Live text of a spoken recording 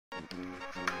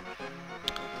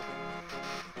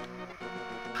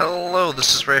Hello,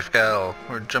 this is Rafegal.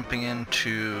 We're jumping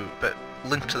into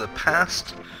Link to the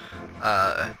Past.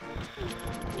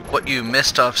 What you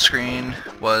missed off screen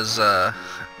was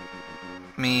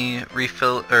me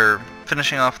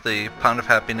finishing off the Pond of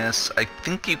Happiness. I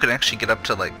think you can actually get up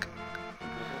to I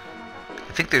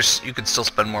think you could still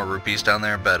spend more rupees down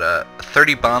there, but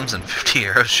 30 bombs and 50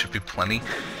 arrows should be plenty.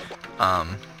 I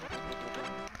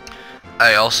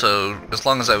also, as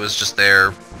long as I was just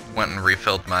there, went and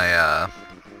refilled my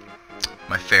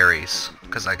my fairies,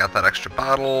 because I got that extra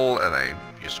bottle and I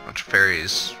used a bunch of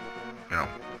fairies, you know.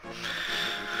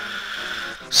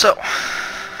 So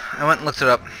I went and looked it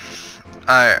up.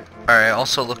 I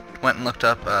also went and looked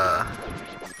up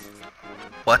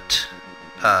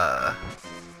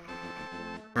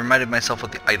reminded myself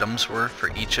what the items were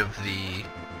for each of the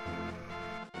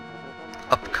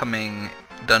upcoming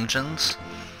dungeons.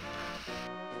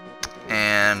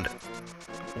 And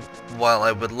while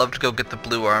I would love to go get the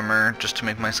blue armor just to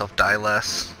make myself die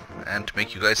less and to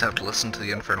make you guys have to listen to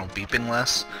the infernal beeping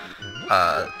less,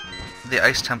 the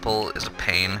ice temple is a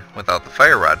pain without the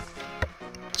fire rod.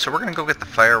 So we're gonna go get the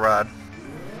fire rod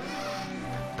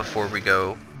before we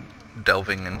go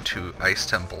delving into ice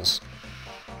temples.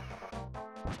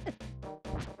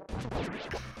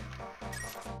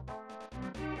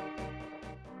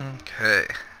 Okay,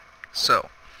 so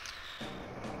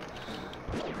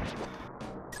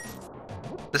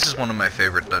this is one of my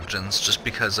favorite dungeons just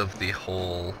because of the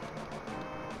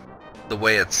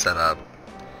way it's set up.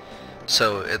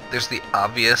 So there's the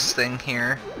obvious thing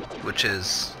here, which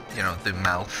is, you know, the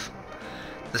mouth.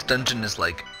 This dungeon is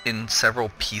like in several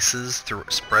pieces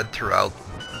spread throughout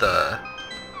the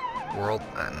world,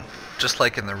 and just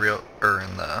like in the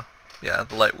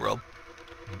the light world,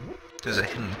 there's a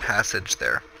hidden passage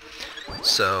there.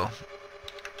 So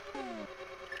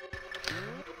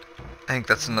I think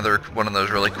that's another one of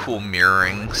those really cool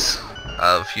mirrorings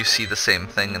of you see the same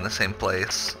thing in the same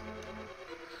place.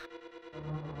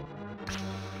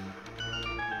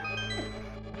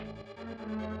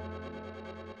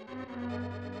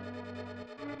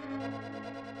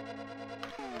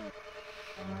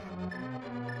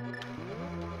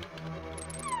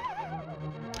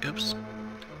 Oops.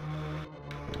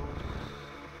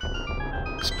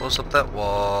 This blows up that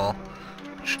wall,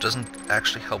 which doesn't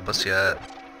actually help us yet.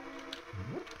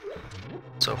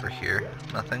 It's over here.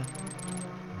 Nothing?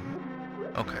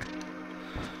 Okay.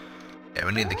 Yeah,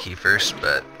 we need the key first,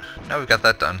 but now we've got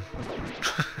that done.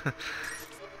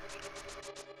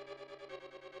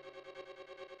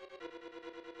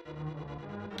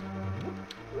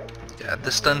 Yeah,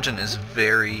 this dungeon is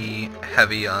very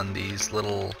heavy on these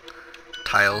little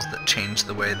tiles that change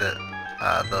the way that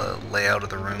the layout of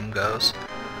the room goes.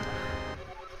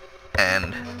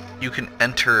 And you can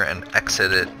enter and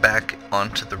exit it back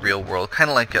onto the real world,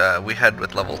 kind of like we had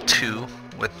with level 2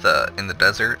 with in the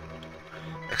desert,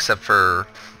 except for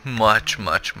much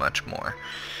more.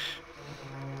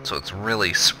 So it's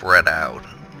really spread out.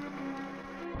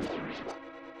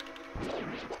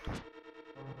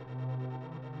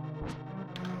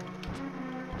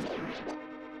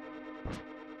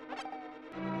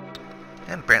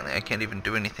 And apparently I can't even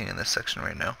do anything in this section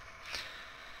right now.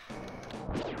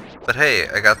 But hey,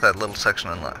 I got that little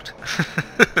section unlocked.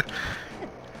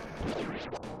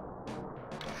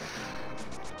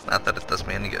 Not that it does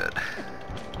me any good.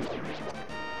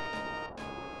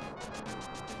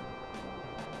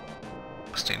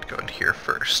 Just need to go in here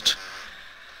first.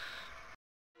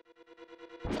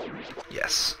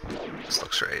 Yes, this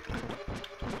looks right.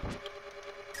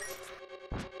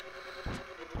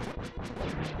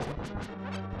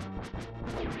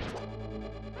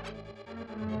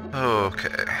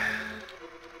 Okay.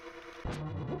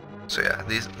 So yeah,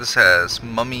 this has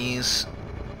mummies.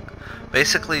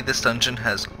 Basically, this dungeon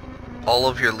has all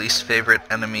of your least favorite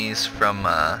enemies from,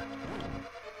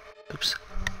 oops.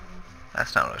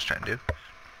 That's not what I was trying to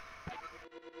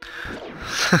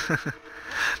do.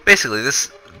 Basically, this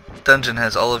dungeon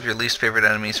has all of your least favorite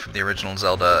enemies from the original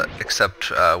Zelda, except,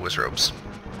 Wizrobes.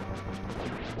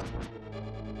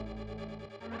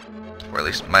 Or at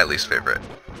least my least favorite.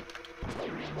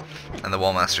 And the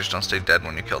wall masters don't stay dead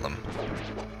when you kill them,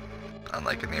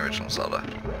 unlike in the original Zelda.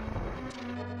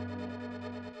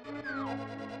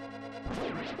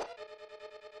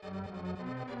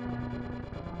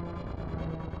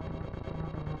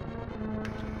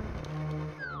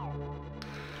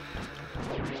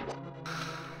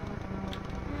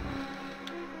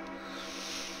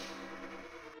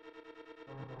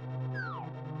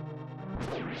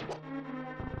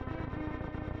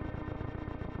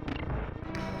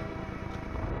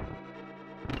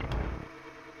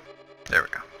 There we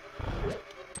go.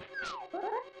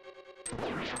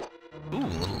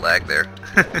 lag there.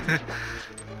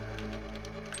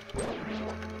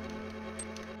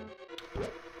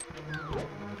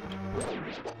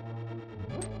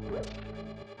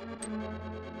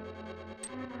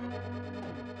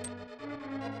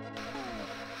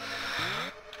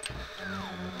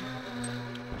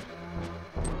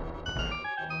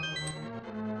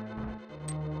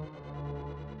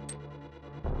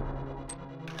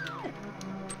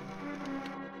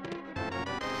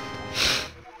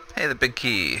 Hey, the big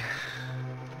key.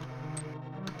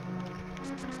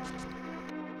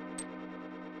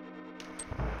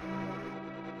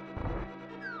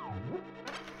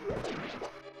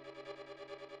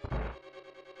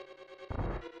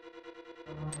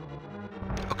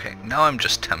 Okay, now I'm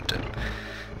just tempted.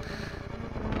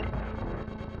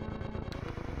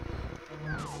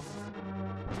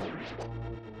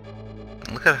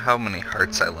 Look at how many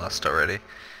hearts I lost already.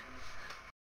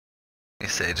 You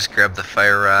say just grab the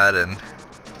fire rod and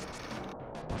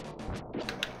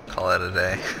call it a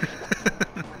day.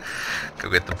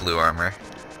 Go get the blue armor.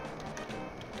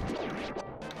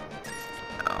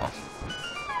 Oh.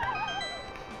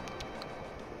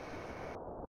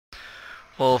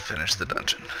 We'll finish the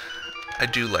dungeon. I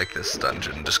do like this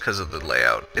dungeon just because of the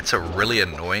layout. It's a really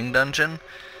annoying dungeon,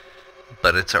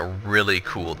 but it's a really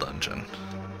cool dungeon.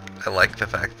 I like the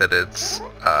fact that it's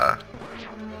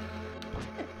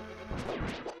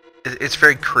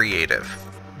very creative.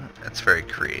 It's very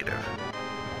creative.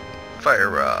 Fire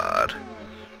rod.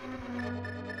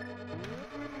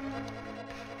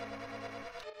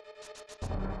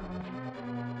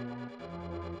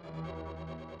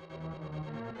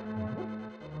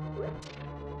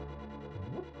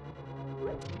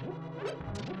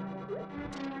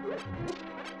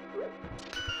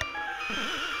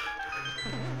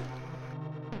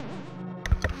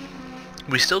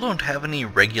 We still don't have any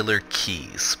regular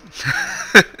keys.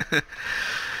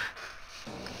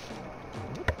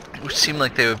 Which seem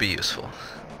like they would be useful.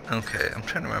 Okay, I'm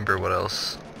trying to remember what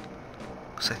else.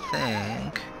 Because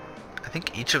I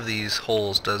think each of these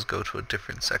holes does go to a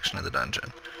different section of the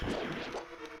dungeon.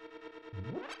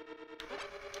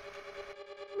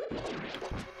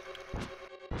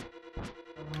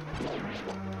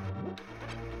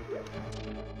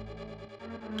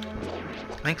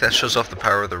 I think that shows off the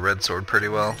power of the red sword pretty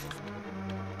well.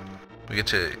 We get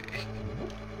to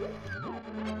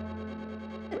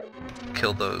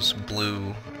kill those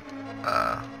blue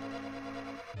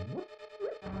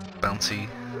bouncy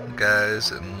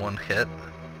guys in one hit.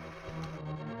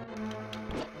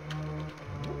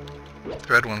 The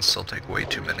red ones still take way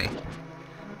too many,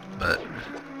 but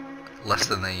less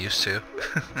than they used to.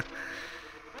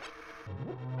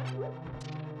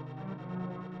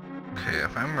 Okay,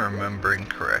 if I'm remembering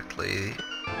correctly,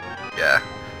 yeah.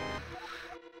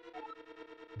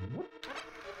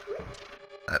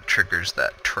 That triggers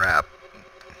that trap,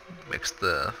 makes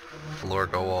the floor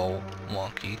go all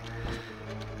wonky.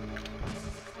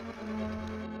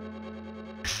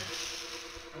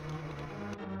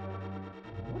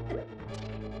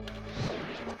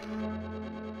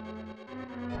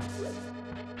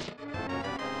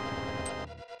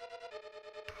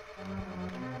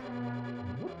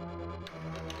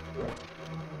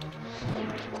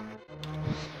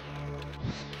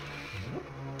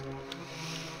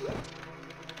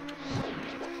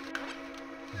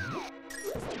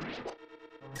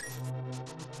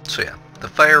 So yeah, the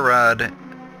fire rod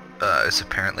is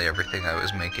apparently everything I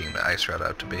was making the ice rod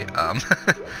out to be.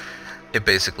 It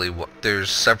basically, there's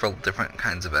several different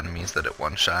kinds of enemies that it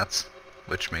one-shots,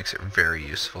 which makes it very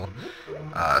useful,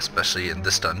 especially in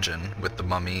this dungeon with the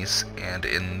mummies, and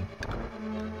in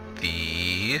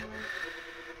the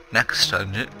next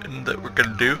dungeon that we're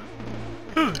gonna do.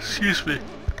 Oh, excuse me.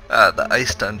 The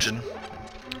ice dungeon,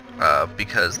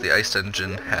 because the ice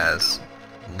dungeon has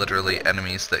literally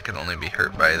enemies that can only be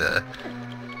hurt by the,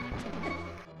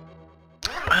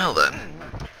 well then,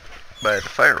 by the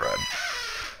fire rod,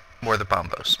 or the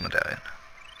Bombos medallion.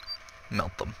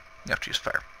 Melt them. You have to use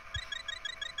fire.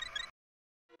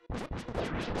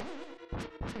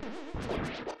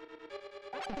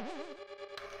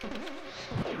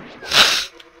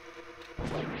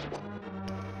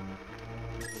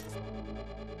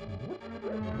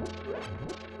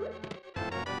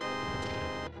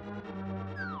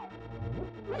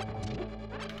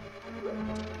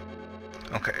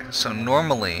 Okay, so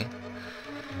normally,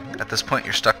 at this point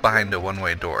you're stuck behind a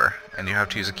one-way door, and you have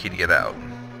to use a key to get out.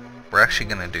 We're actually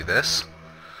going to do this,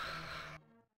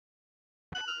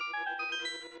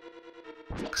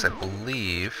 because I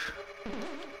believe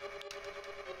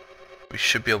we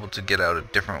should be able to get out a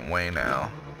different way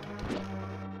now.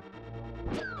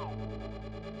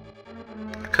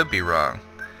 I could be wrong.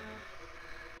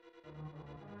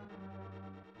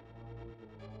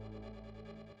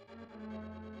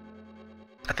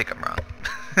 I think I'm wrong.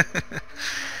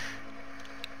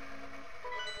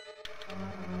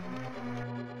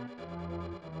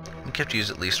 You have to use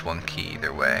at least one key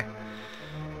either way.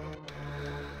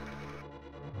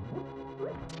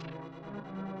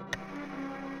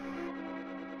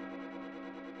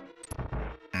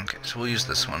 Okay, so we'll use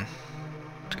this one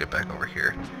to get back over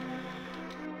here.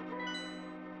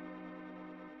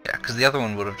 Yeah, because the other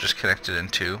one would have just connected in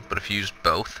two, but if you used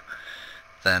both,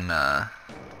 then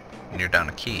you're down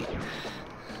a key.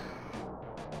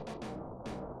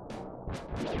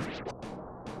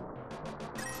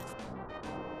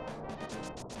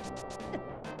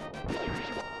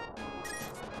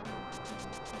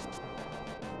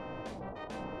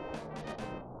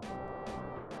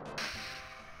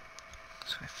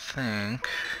 So I think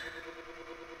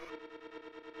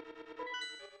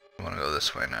I want to go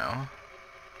this way now.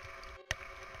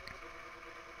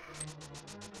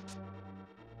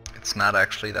 It's not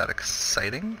actually that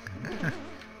exciting.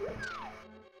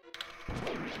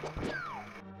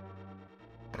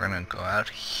 We're gonna go out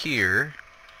here,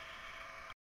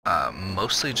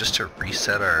 mostly just to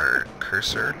reset our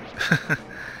cursor.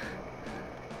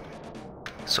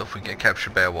 So if we get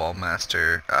captured by a wall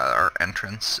master, our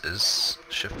entrance is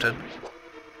shifted.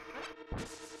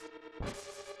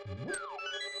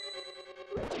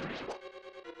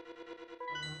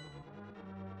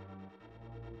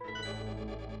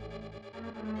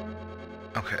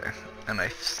 Okay, and I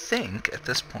think at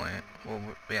this point, what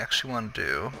we actually want to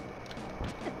do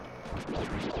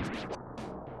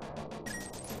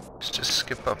is just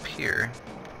skip up here.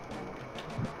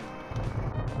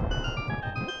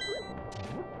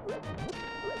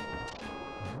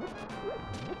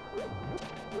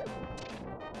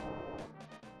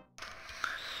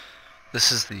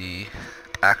 This is the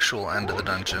actual end of the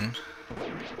dungeon.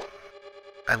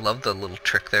 I love the little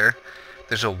trick there.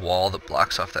 There's a wall that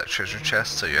blocks off that treasure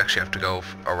chest, so you actually have to go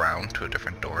around to a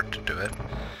different door to do it.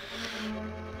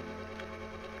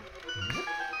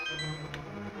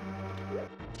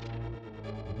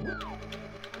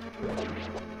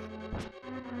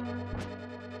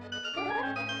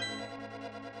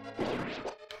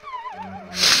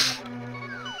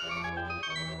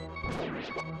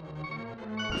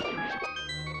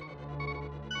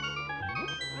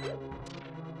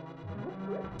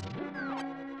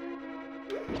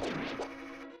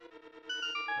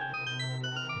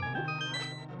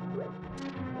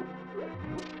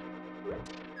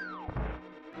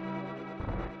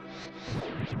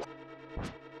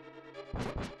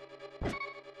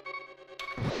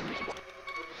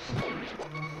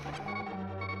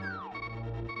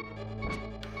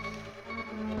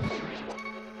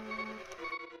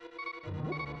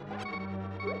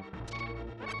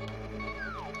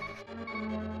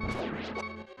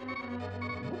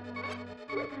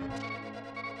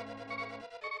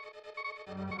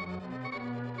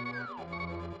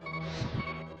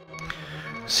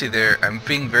 See there, I'm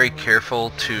being very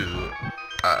careful to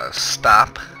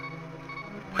stop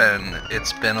when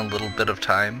it's been a little bit of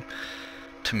time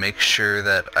to make sure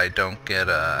that I don't get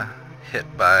hit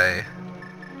by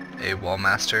a wall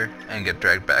master and get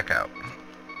dragged back out.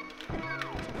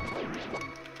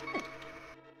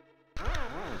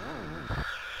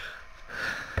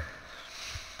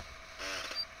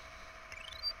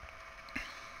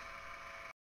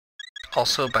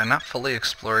 Also, by not fully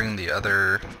exploring the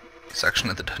other section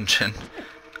of the dungeon,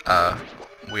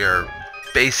 we are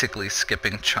basically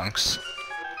skipping chunks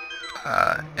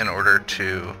in order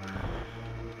to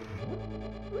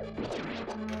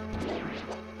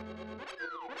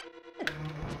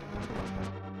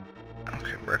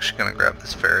okay, we're actually gonna grab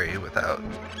this fairy without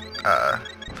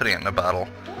putting it in a bottle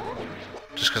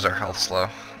just because our health's low.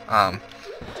 But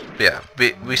yeah,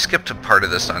 we skipped a part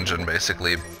of this dungeon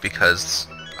basically because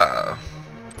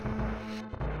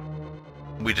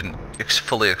we didn't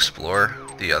fully explore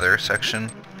the other section.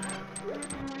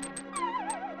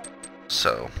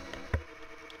 So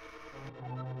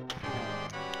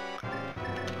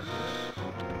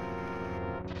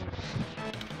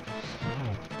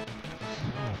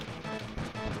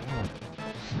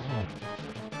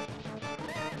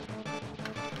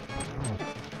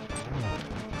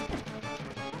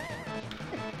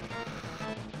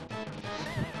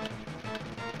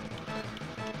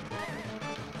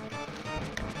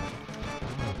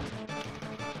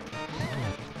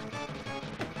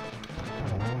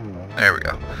there we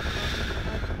go.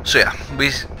 So yeah,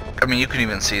 I mean, you can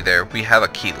even see there, we have a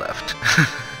key left.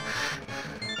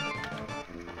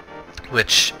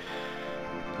 Which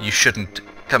you shouldn't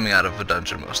coming out of a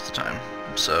dungeon most of the time.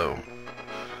 So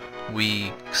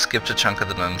we skipped a chunk of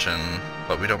the dungeon,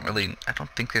 but we don't really, I don't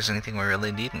think there's anything we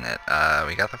really need in it.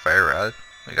 We got the fire rod,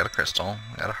 We got a crystal.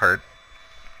 We got a heart.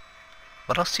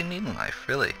 What else do you need in life,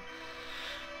 really?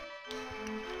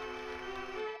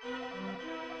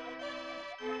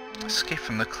 Escape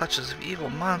from the clutches of evil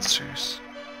monsters.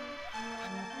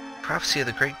 Prophecy of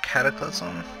the Great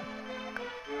Cataclysm.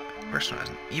 A person who has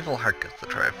an evil heart gets the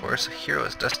Triforce. A hero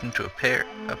is destined to appear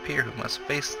who must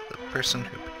face the person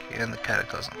who began the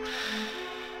Cataclysm.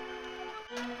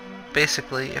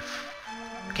 Basically, if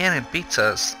Ganon beats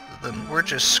us, then we're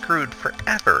just screwed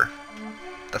forever.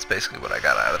 That's basically what I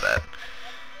got out of that.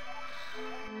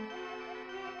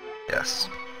 Yes.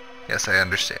 Yes, I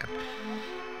understand.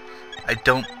 I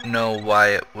don't know why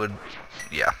it would...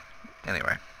 Yeah.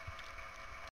 Anyway.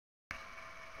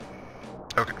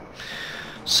 Okay.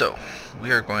 So,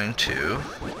 we are going to...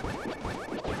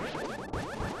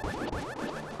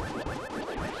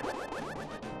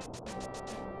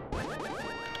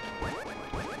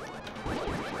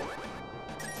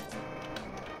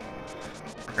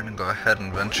 We're going to go ahead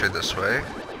and venture this way.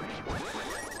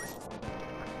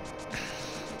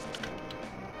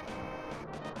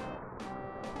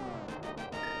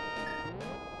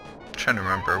 Trying to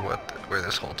remember where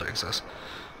this hole takes us.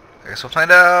 I guess we'll find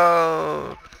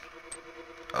out.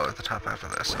 Oh, at the top after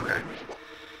this. Okay.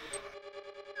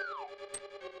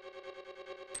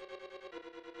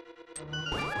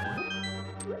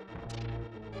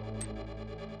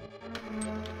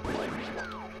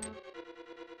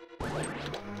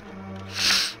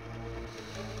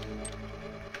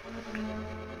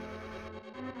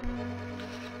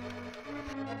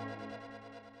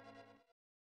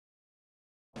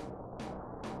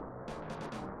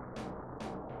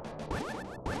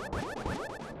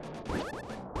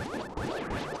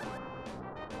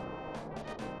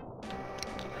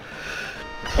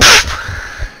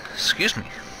 Excuse me.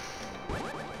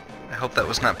 I hope that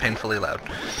was not painfully loud.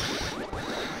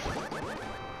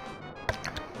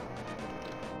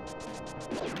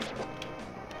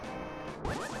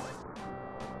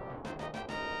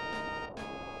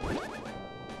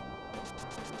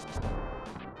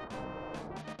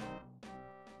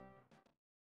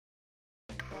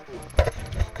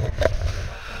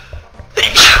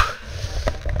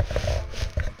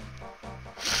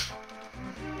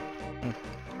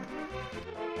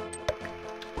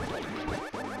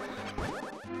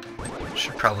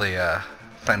 Should probably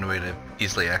find a way to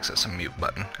easily access a mute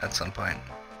button at some point.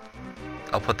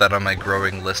 I'll put that on my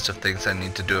growing list of things I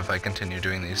need to do if I continue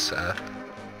doing these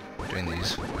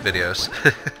videos.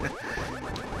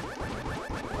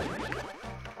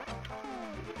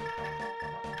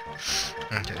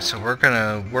 Okay, so we're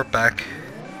gonna warp back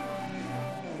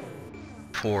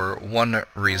for one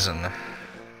reason.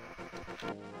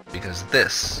 Because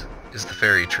this is the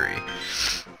fairy tree.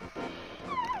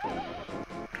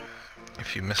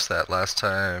 If you missed that last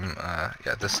time,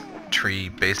 yeah, this tree,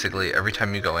 basically, every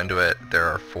time you go into it, there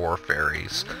are 4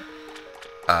 fairies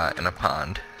in a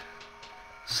pond.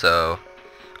 So,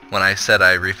 when I said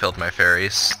I refilled my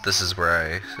fairies, this is where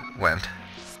I went.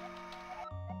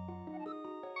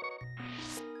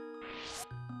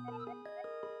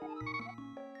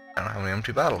 I don't have any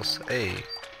empty bottles. Hey.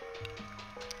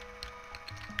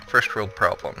 First world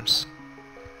problems.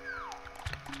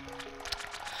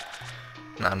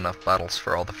 Not enough bottles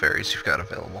for all the fairies you've got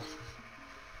available.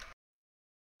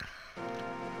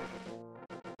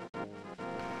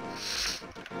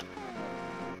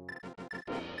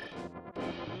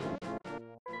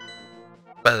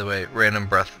 By the way, random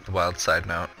Breath of the Wild side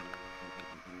note.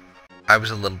 I was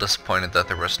a little disappointed that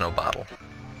there was no bottle.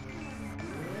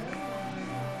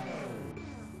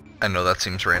 I know that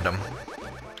seems random.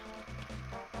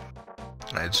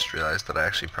 And I just realized that I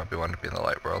actually probably wanted to be in the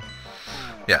light world.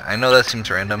 Yeah, I know that seems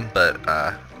random, but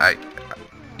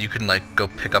you can like go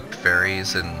pick up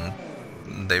fairies and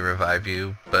they revive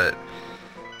you, but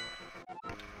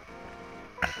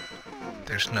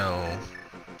there's no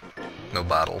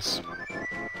bottles.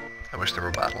 I wish there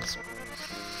were bottles.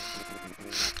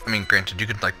 I mean, granted, you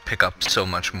could like pick up so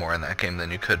much more in that game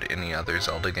than you could any other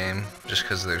Zelda game, just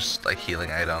because there's like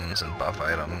healing items and buff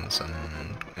items and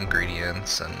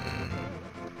ingredients and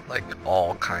like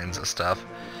all kinds of stuff,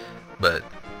 but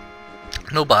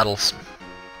no bottles.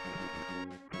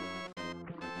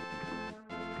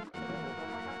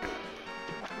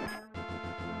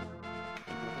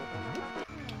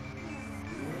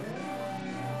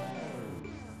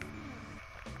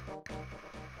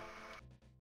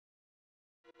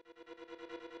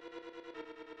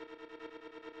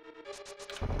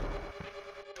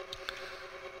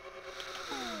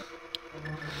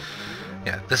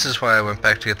 Yeah, this is why I went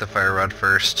back to get the fire rod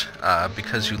first,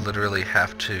 because you literally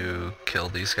have to kill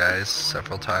these guys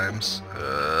several times.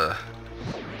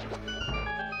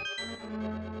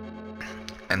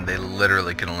 they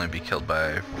literally can only be killed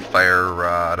by Fire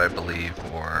Rod, I believe,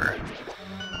 or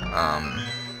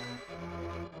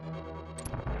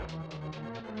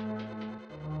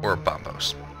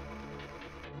Bombos.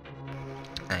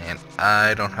 And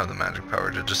I don't have the magic power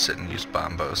to just sit and use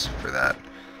Bombos for that.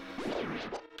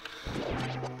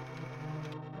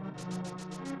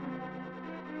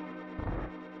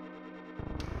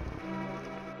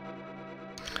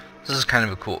 This is kind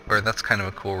of a cool, or that's kind of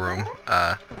a cool room.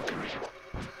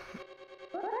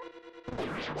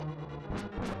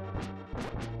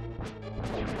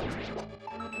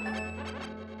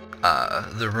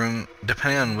 The room,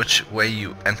 depending on which way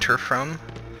you enter from,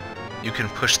 you can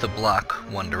push the block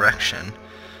one direction.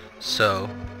 So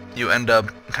you end up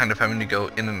kind of having to go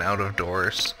in and out of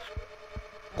doors,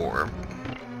 or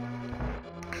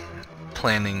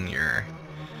planning your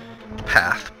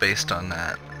path based on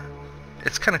that.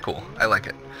 It's kind of cool. I like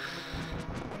it.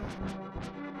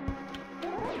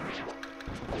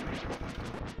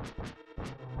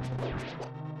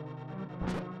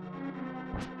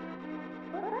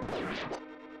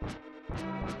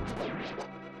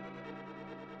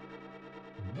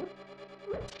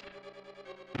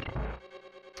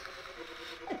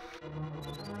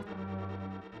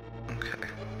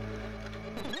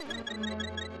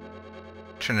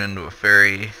 Turn into a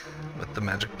fairy with the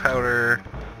magic powder.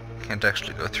 Can't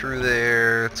actually go through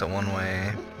there. It's a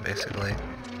one-way, basically.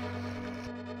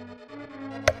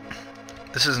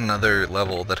 This is another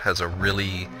level that has a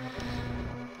really,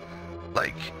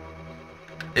 like,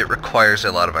 it requires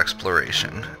a lot of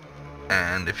exploration.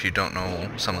 And if you don't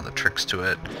know some of the tricks to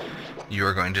it, you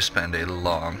are going to spend a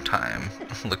long time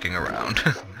looking around.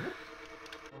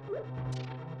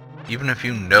 Even if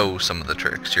you know some of the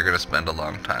tricks, you're going to spend a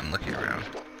long time looking around.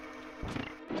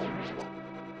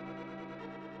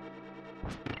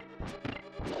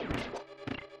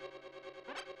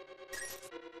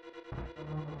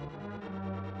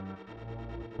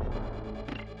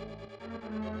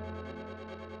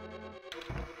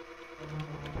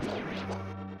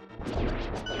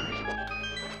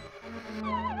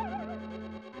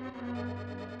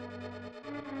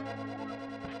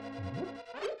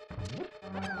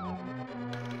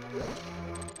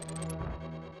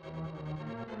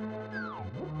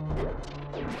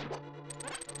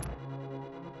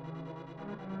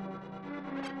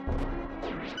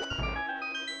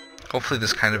 Hopefully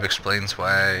this kind of explains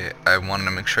why I wanted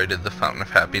to make sure I did the Fountain of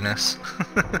Happiness.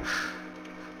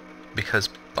 Because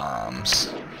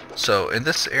bombs. So in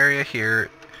this area here,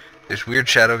 there's weird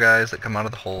shadow guys that come out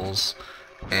of the holes,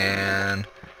 and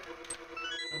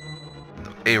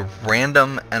a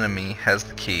random enemy has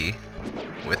the key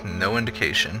with no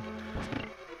indication.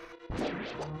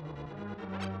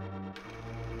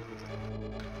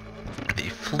 The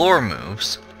floor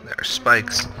moves. There are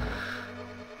spikes.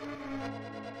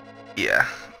 Yeah.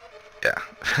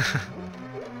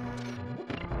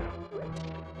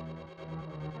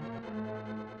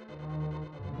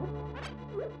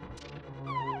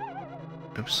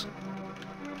 Oops.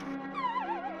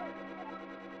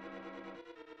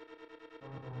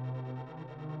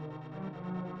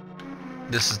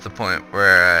 This is the point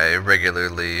where I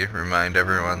regularly remind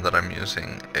everyone that I'm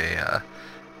using a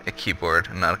keyboard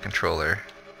and not a controller,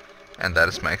 and that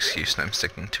is my excuse and I'm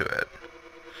sticking to it.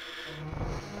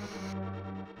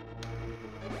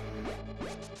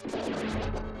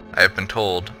 I have been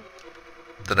told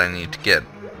that I need to get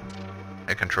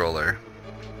a controller,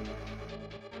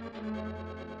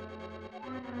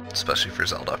 especially for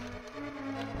Zelda.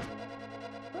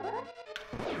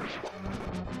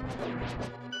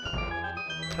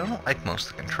 I don't like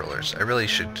most of the controllers. I really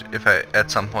should, if I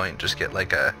at some point just get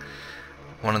like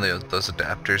one of those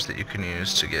adapters that you can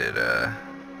use to get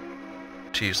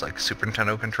to use like Super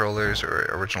Nintendo controllers or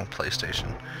original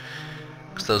PlayStation,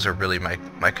 because those are really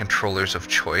my controllers of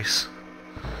choice.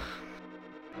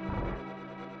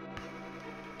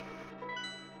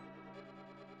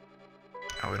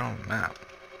 Oh, we don't have a map.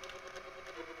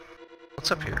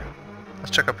 What's up here?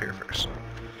 Let's check up here first.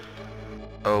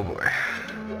 Oh boy.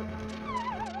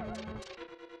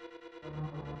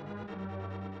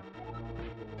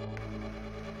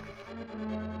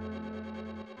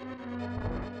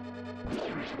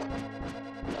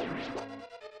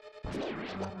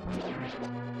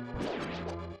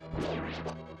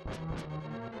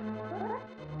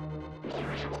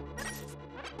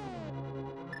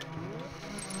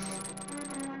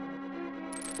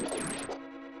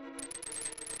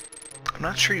 I'm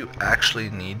not sure you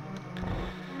actually need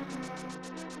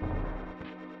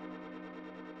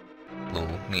little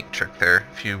neat trick there.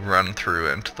 If you run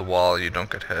through into the wall, you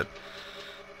don't get hit.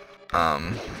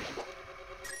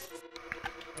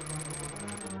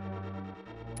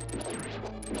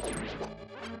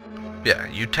 Yeah,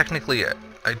 you technically,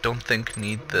 I don't think,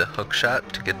 need the hook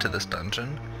shot to get to this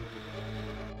dungeon.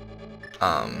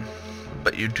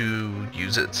 But you do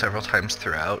use it several times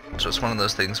throughout, so it's one of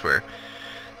those things where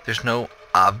there's no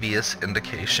obvious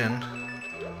indication.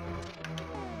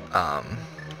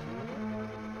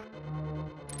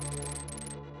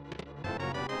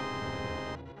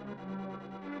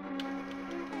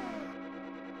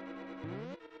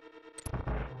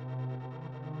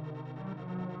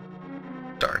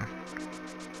 Darn.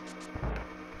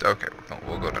 Okay,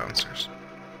 we'll go downstairs.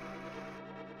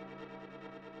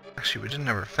 Actually, we didn't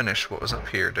ever finish what was up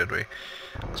here, did we?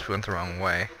 Unless we went the wrong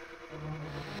way.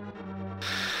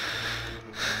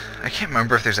 I can't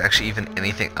remember if there's actually even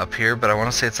anything up here, but I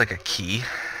want to say it's like a key.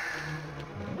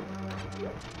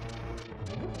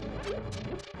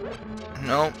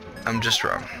 No, I'm just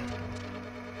wrong.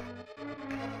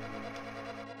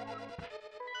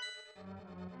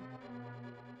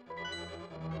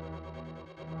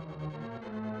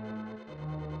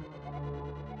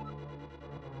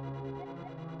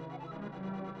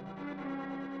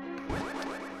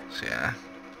 So yeah,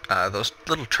 those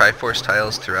little Triforce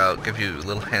tiles throughout give you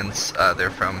little hints. They're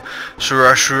from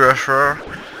Shura,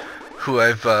 who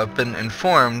I've been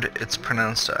informed it's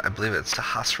pronounced, I believe it's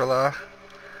Tahasrala,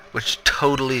 which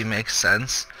totally makes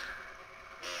sense.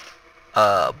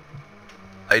 I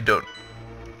don't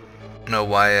know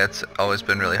why it's always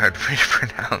been really hard for me to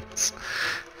pronounce.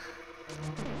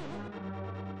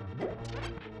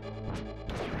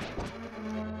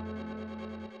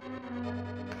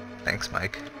 Thanks,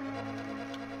 Mike.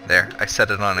 There, I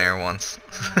said it on air once.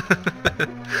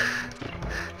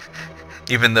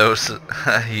 Even though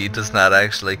he does not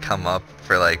actually come up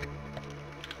for like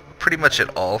pretty much at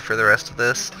all for the rest of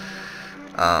this.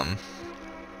 I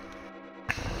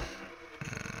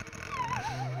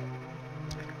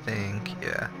think,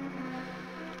 yeah.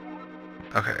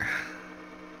 Okay.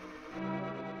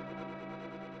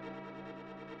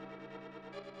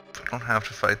 If we don't have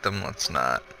to fight them, let's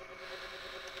not.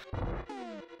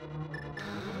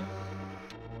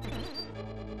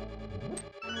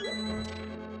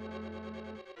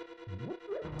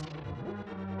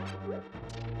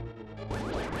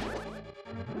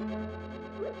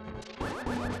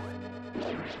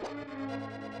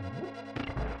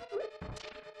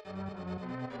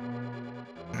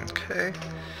 Okay.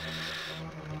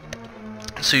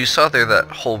 So you saw there that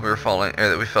hole we were falling, or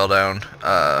that we fell down,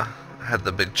 had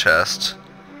the big chest.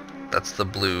 That's the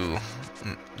blue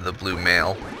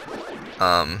mail.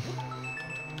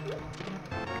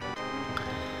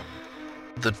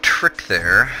 The trick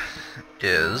there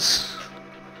is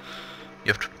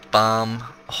you have to bomb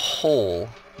a hole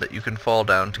that you can fall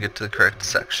down to get to the correct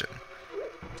section.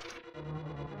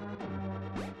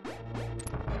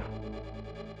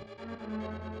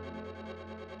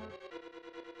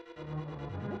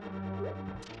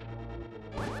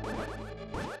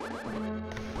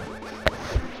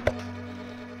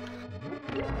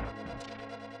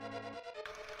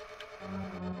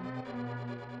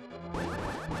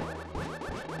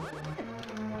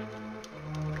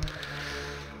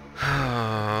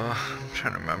 I'm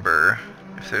trying to remember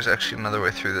if there's actually another way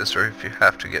through this or if you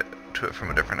have to get to it from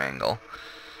a different angle.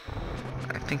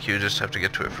 I think you just have to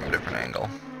get to it from a different angle.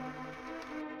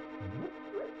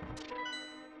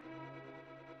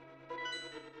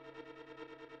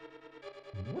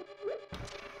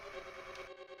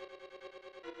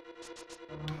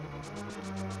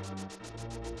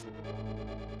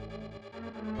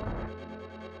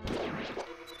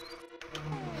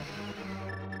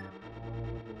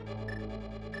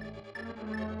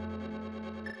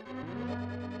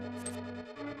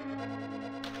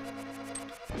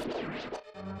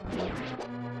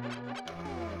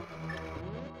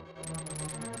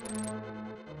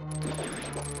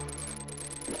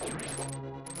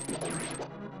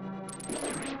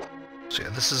 So yeah,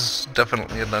 this is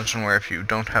definitely a dungeon where if you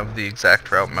don't have the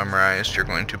exact route memorized, you're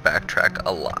going to backtrack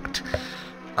a lot.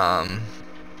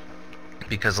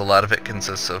 Because a lot of it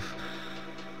consists of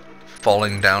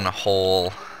falling down a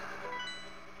hole.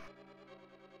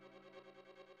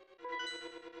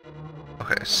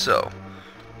 Okay, so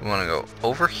we want to go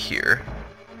over here.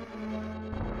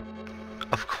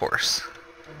 Of course.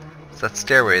 It's that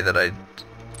stairway that I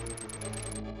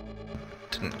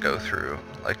didn't go through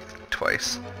like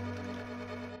twice.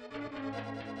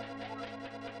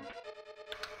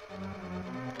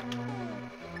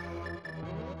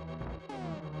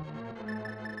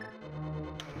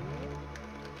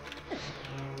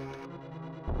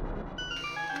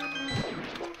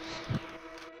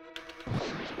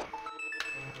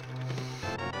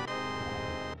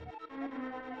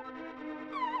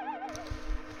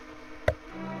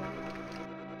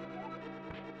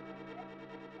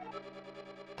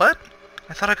 What?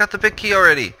 I thought I got the big key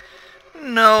already.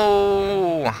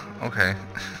 No. Okay.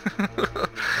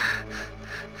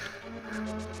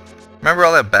 Remember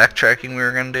all that backtracking we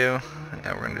were gonna do?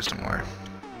 Yeah, we're gonna do some more.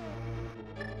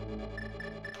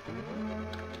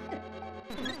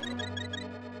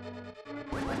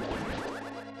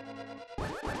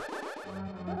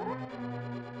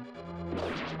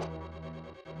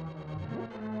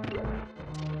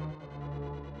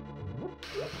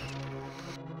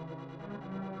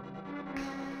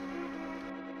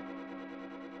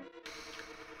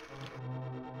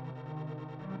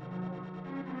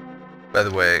 By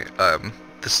the way,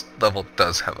 this level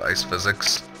does have ice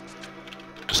physics.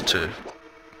 Just to,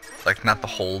 like, not the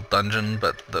whole dungeon,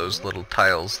 but those little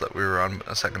tiles that we were on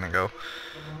a second ago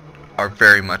are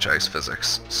very much ice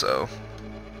physics, so...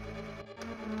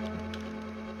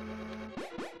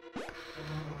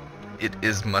 It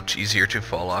is much easier to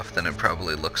fall off than it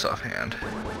probably looks offhand.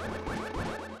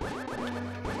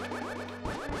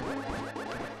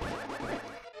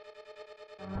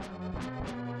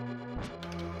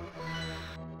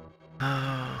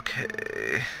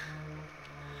 Okay.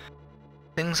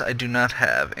 Things I do not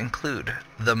have include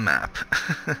the map.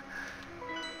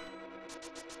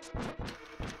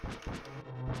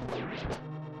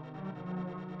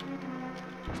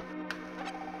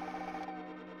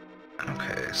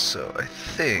 Okay, so I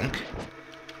think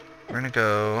we're gonna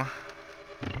go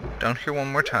down here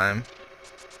one more time.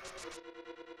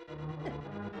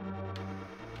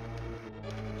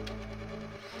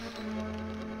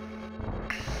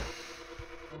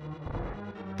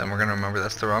 Then we're gonna remember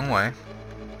that's the wrong way.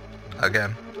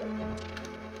 Again.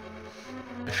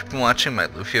 If you've been watching my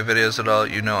Lufia videos at all,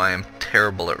 you know I am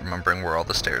terrible at remembering where all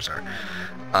the stairs are.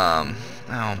 Oh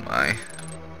my.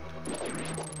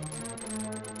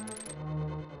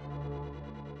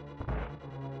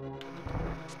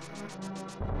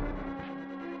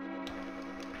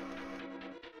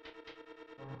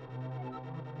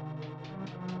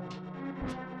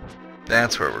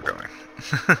 That's where we're going.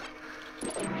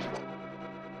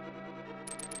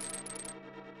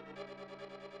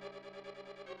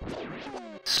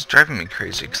 This is driving me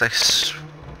crazy, because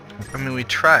I mean, we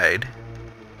tried.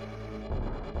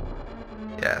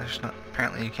 Yeah, there's not,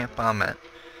 apparently you can't bomb it,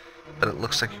 but it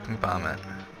looks like you can bomb it,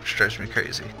 which drives me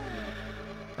crazy.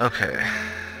 Okay.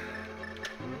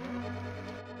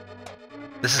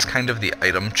 This is kind of the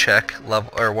item check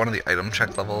level, or one of the item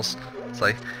check levels. It's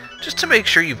like, just to make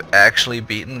sure you've actually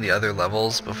beaten the other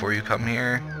levels before you come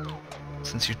here,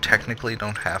 since you technically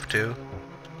don't have to.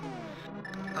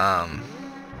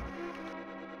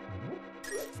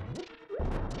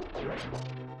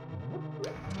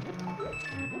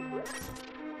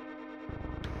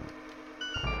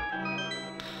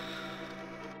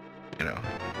 You know,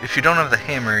 if you don't have the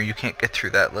hammer, you can't get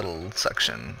through that little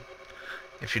section.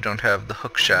 If you don't have the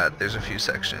hook shot, there's a few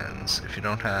sections. If you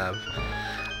don't have...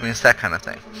 I mean, it's that kind of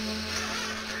thing.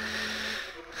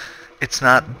 It's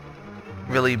not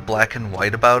really black and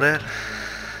white about it,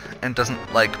 and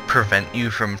doesn't, like, prevent you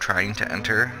from trying to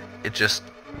enter. It just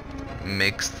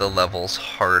makes the levels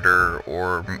harder,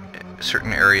 or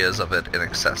certain areas of it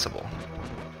inaccessible.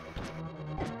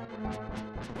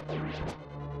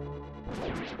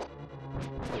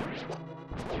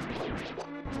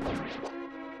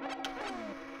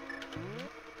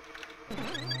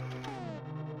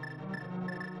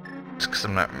 Because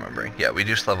I'm not remembering. Yeah, we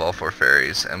do still have all 4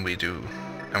 fairies, and we're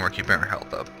keeping our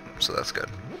health up, so that's good.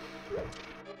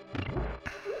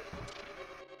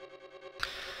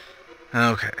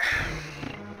 Okay.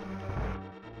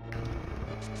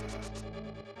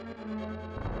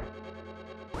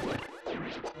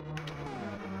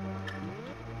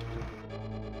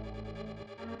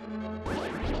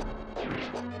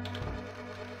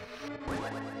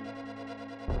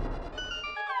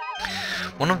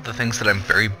 One of the things that I'm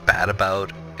very bad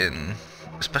about in,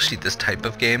 especially this type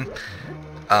of game,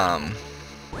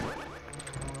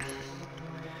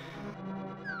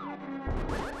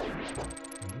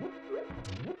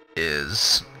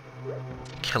 is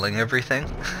killing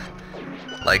everything.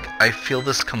 Like, I feel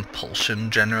this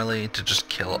compulsion generally to just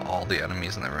kill all the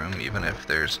enemies in the room, even if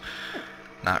there's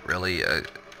not really a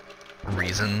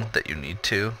reason that you need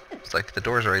to. It's like, the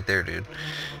door's right there, dude.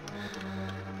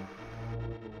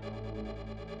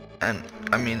 And,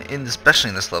 I mean, especially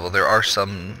in this level, there are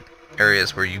some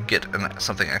areas where you get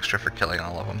something extra for killing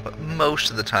all of them, but most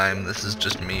of the time, this is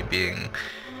just me being,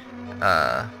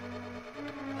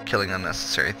 killing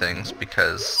unnecessary things,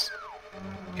 because,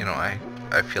 you know, I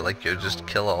feel like you just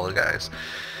kill all the guys.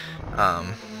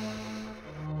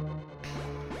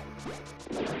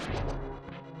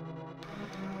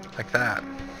 Like that.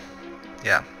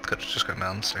 Yeah, could have just gone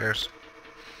downstairs.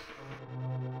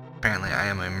 Apparently I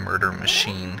am a murder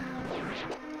machine.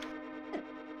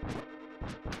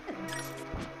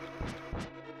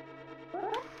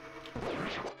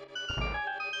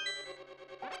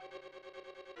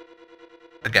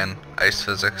 Again, ice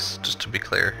physics, just to be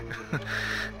clear.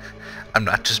 I'm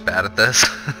not just bad at this.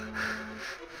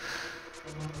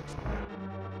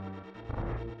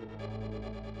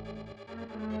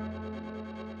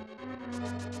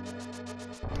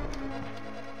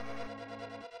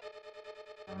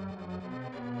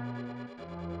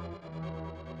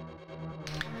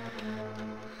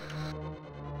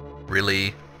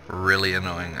 Really, really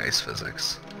annoying ice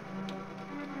physics.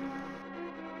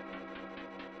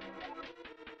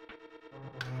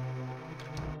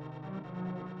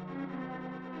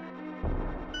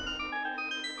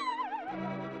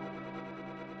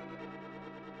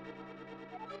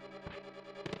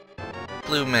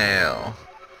 Blue mail.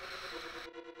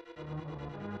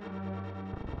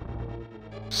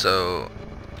 So,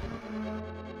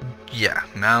 yeah,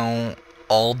 now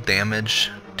all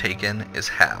damage taken is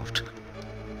halved.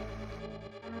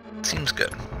 Seems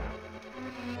good.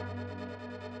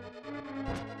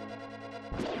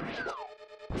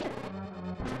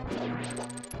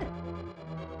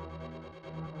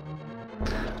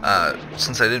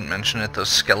 Since I didn't mention it, those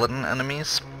skeleton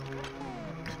enemies,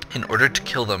 in order to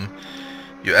kill them,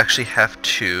 you actually have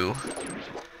to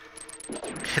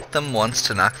hit them once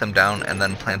to knock them down and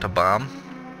then plant a bomb.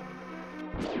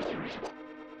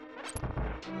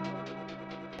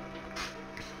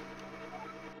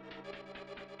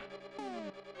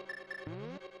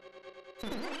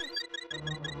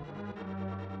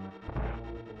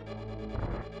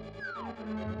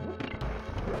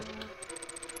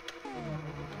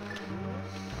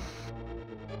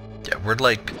 Yeah, we're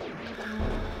like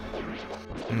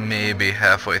maybe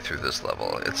halfway through this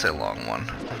level. It's a long one.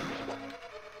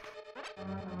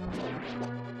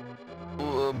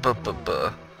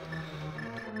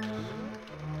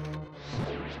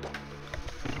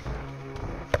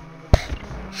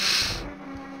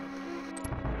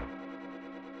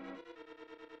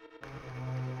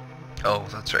 Oh,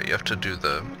 that's right, you have to do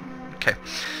the... Okay,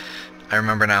 I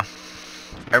remember now.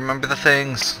 I remember the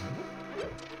things!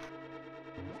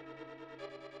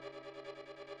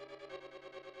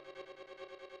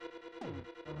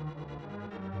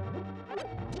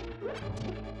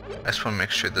 I just want to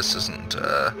make sure this isn't,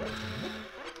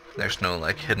 there's no,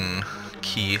 like, hidden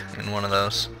key in one of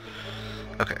those.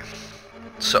 Okay,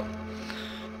 so,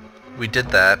 we did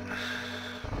that.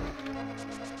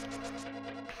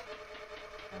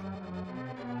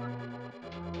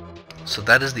 So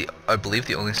that is I believe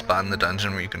the only spot in the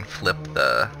dungeon where you can flip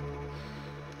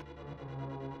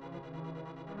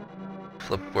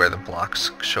where the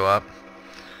blocks show up.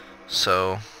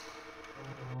 So,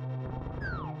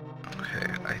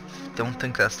 okay, I don't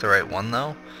think that's the right one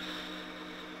though.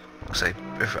 Because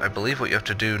I believe what you have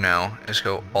to do now is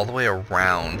go all the way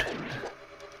around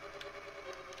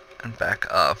and back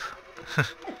up.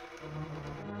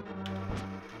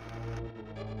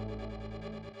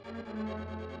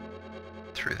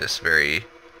 Through this very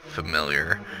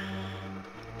familiar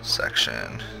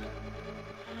section.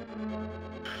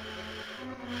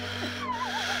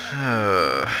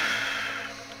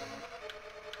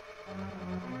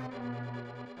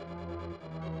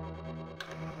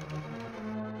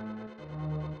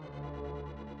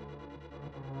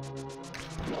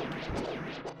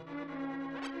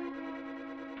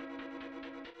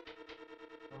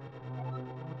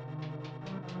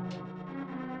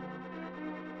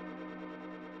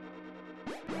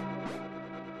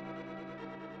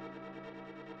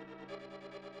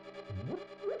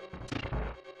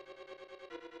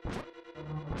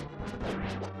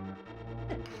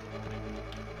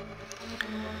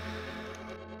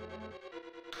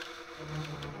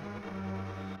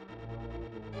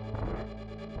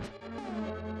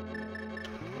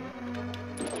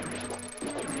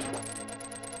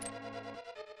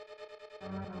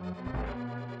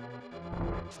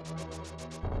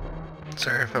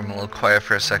 Sorry if I'm a little quiet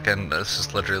for a second. This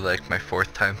is literally like my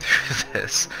 4th time through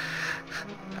this.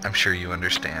 I'm sure you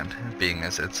understand, being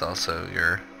as it's also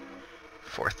your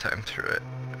 4th time through it.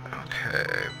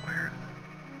 Okay, where?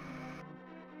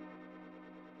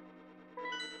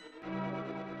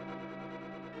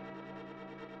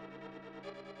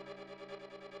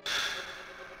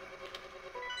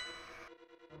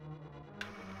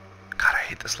 God, I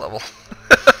hate this level.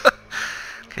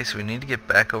 Okay, so we need to get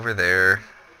back over there.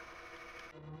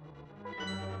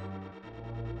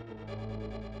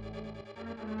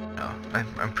 No,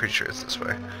 I'm pretty sure it's this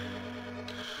way.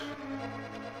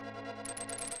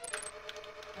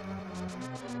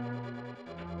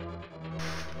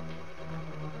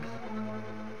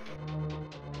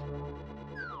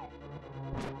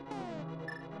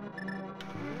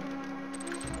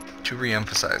 to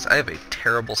re-emphasize, I have a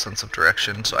terrible sense of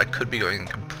direction, so I could be going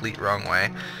the complete wrong way,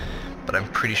 but I'm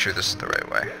pretty sure this is the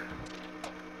right way.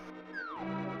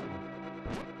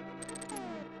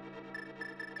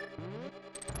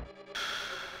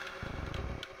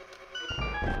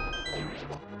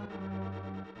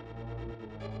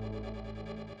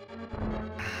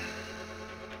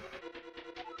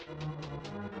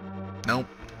 Nope.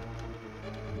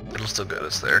 It'll still get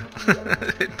us there.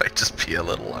 It might just be a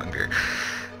little longer.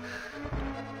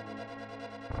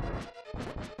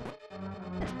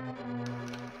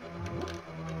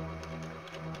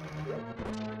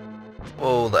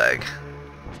 Whoa, lag.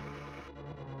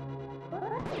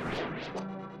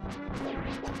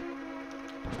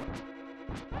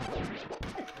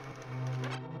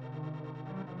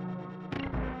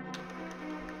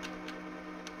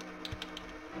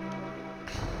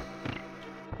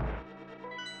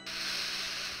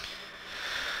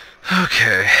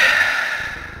 Okay.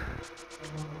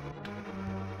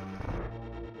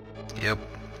 Yep.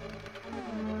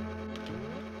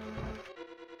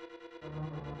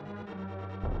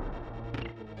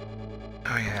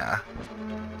 Oh yeah.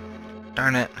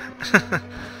 Darn it.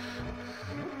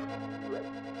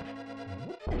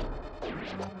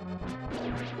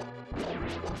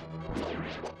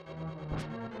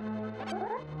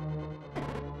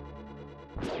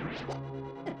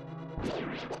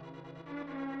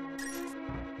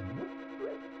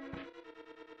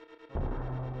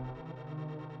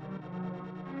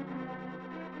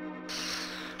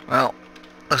 Well,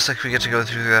 looks like we get to go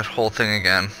through that whole thing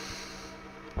again.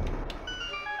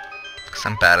 Because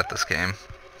I'm bad at this game.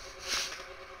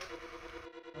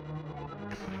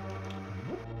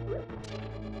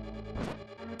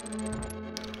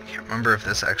 I can't remember if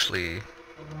this actually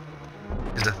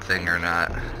is a thing or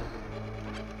not.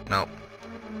 Nope.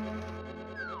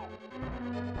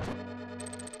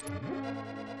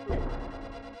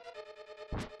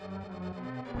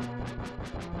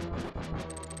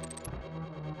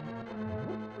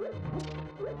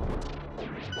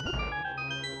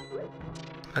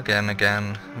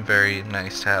 Again, very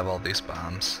nice to have all these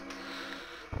bombs.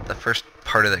 The first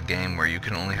part of the game where you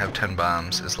can only have 10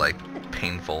 bombs is like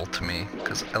painful to me,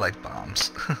 because I like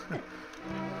bombs.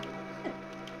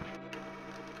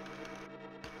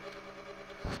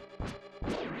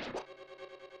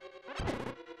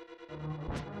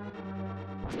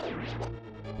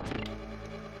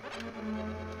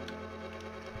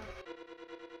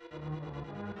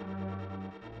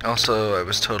 Also, I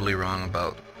was totally wrong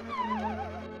about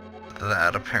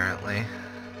that, apparently.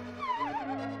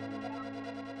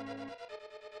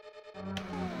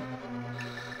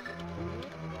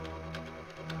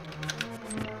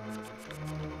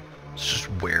 It's just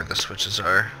where the switches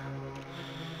are.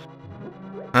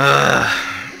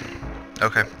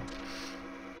 Okay.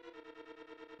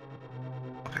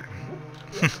 Okay.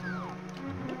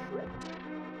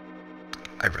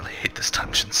 I really hate this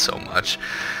dungeon so much.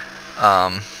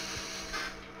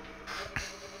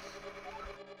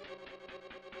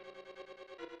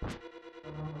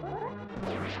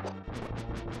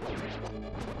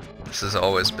 This has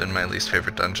always been my least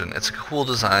favorite dungeon. It's a cool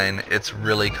design, it's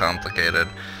really complicated,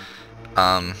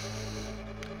 but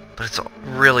it's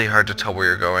really hard to tell where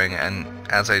you're going, and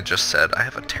as I just said, I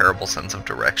have a terrible sense of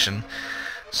direction,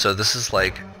 so this is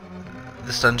like,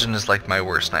 this dungeon is like my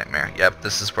worst nightmare. Yep,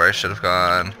 this is where I should have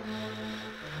gone.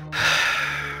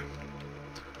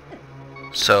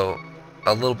 So,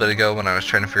 a little bit ago when I was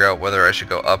trying to figure out whether I should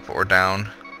go up or down,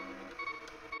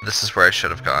 this is where I should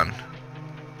have gone.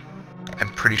 I'm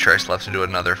pretty sure I still have to do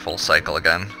another full cycle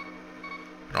again.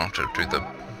 I don't have to do the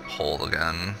hole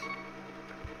again.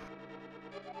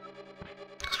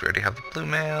 Because we already have the blue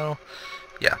mail.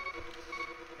 Yeah.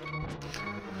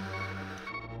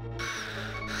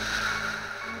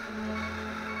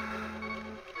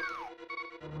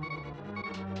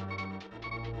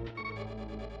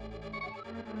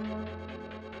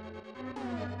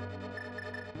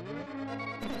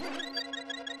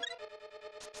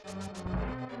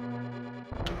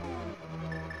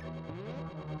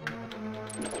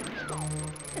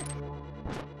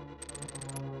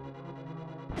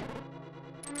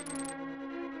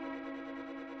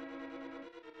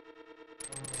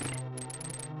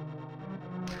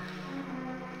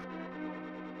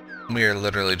 We are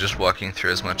literally just walking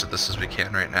through as much of this as we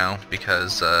can right now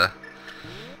because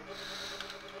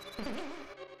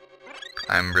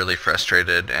I'm really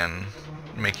frustrated and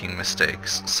making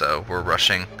mistakes, so we're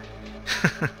rushing.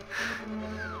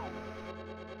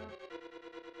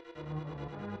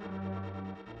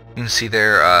 You can see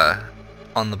there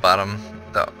on the bottom,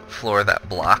 the floor, that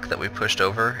block that we pushed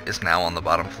over is now on the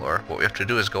bottom floor. What we have to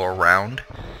do is go around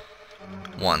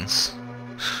once.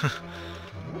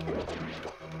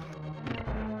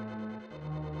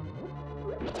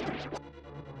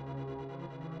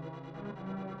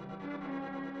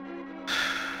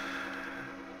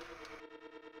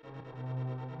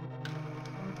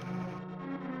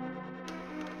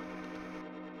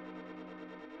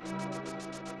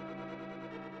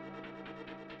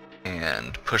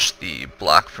 And push the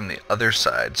block from the other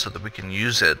side so that we can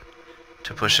use it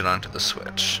to push it onto the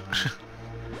switch.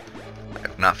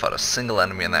 I've not fought a single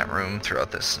enemy in that room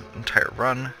throughout this entire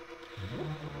run.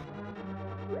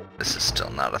 This is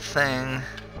still not a thing.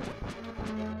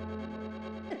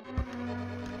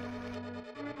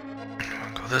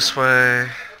 I'll go this way.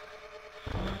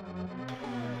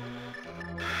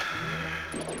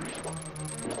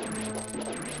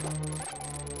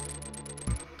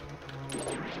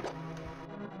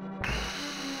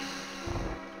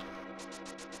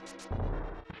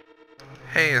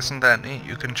 Hey, isn't that neat?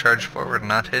 You can charge forward and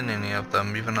not hit any of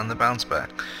them, even on the bounce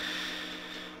back.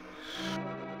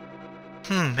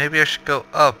 Maybe I should go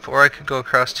up, or I could go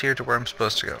across here to where I'm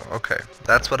supposed to go. Okay,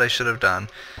 that's what I should have done.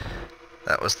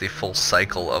 That was the full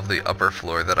cycle of the upper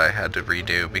floor that I had to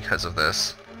redo because of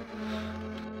this.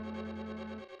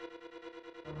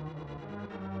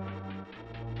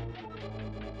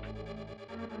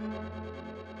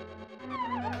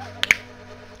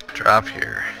 Drop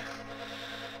here.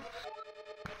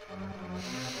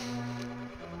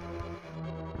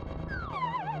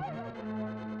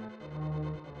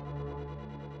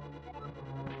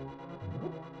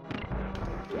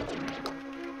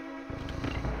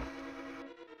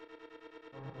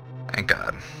 Thank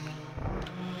God.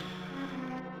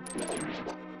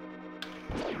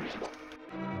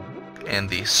 And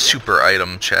the super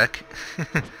item check.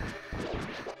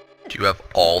 Do you have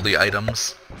all the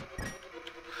items?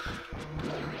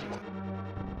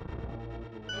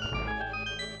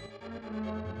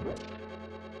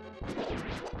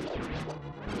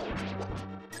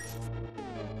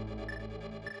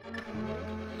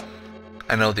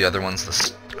 I know the other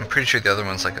one's I'm pretty sure the other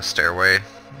one's like a stairway,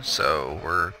 so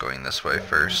we're going this way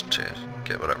first to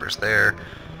get whatever's there.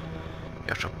 You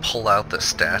have to pull out the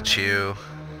statue.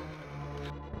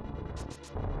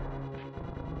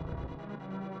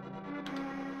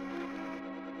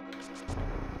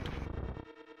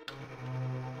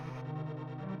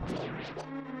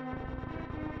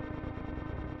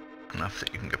 Enough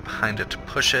that you can get behind it to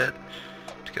push it,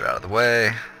 to get out of the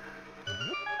way.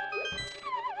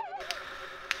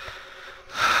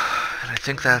 I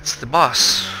think that's the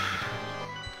boss.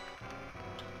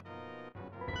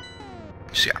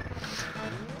 So yeah.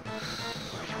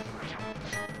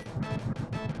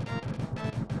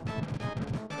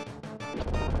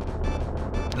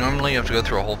 Normally you have to go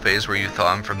through a whole phase where you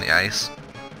thaw him from the ice.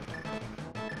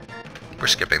 We're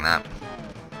skipping that.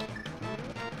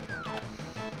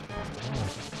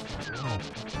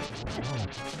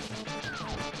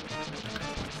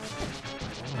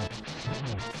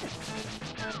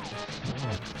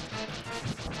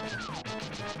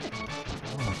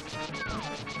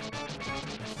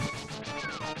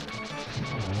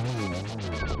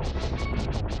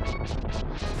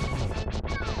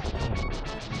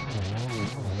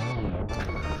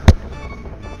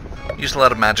 Used a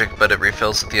lot of magic, but it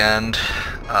refills at the end.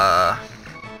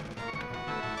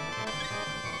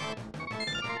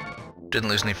 Didn't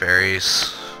lose any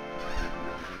fairies.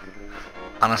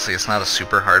 Honestly, it's not a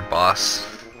super hard boss,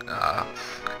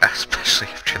 especially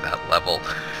after that level.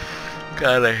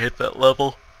 God, I hate that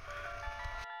level.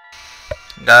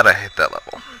 God, I hate that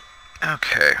level.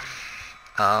 Okay.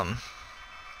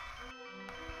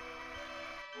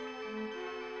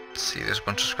 Let's see, there's a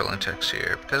bunch of scrolling text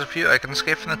here. Because of you, I can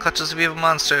escape from the clutches of evil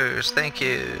monsters. Thank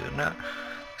you. No. They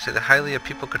say the Hylia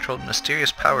people controlled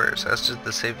mysterious powers, as did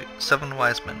the seven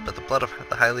wise men, but the blood of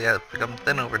the Hylia has become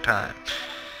thin over time.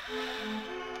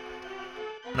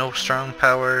 No strong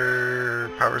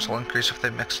powers will increase if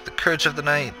they mix with the courage of the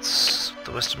knights,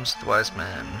 the wisdoms of the wise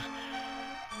men.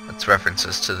 That's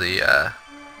references to the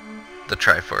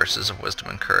Triforces of wisdom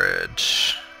and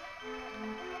courage.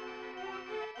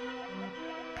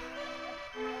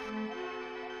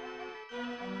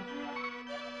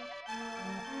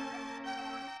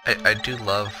 I do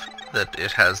love that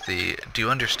it has the "do you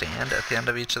understand" at the end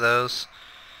of each of those,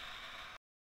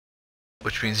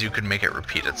 which means you can make it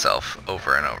repeat itself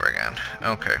over and over again.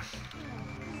 Okay.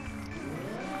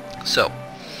 So,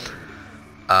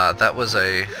 that was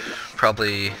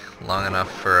probably long enough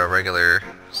for a regular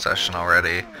session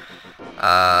already.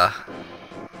 Let's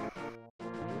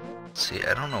see,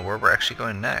 I don't know where we're actually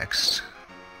going next.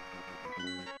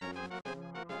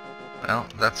 Well,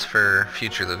 that's for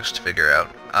future Lucas to figure out.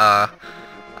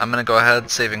 I'm gonna go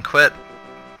ahead, save and quit.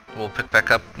 We'll pick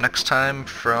back up next time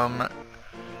from...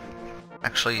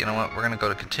 Actually, you know what? We're gonna go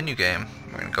to continue game.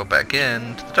 We're gonna go back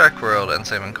in to the Dark World and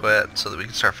save and quit so that we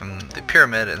can start from the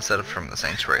pyramid instead of from the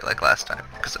sanctuary like last time,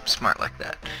 because I'm smart like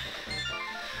that.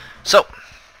 So,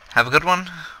 have a good one.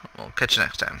 We'll catch you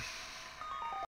next time.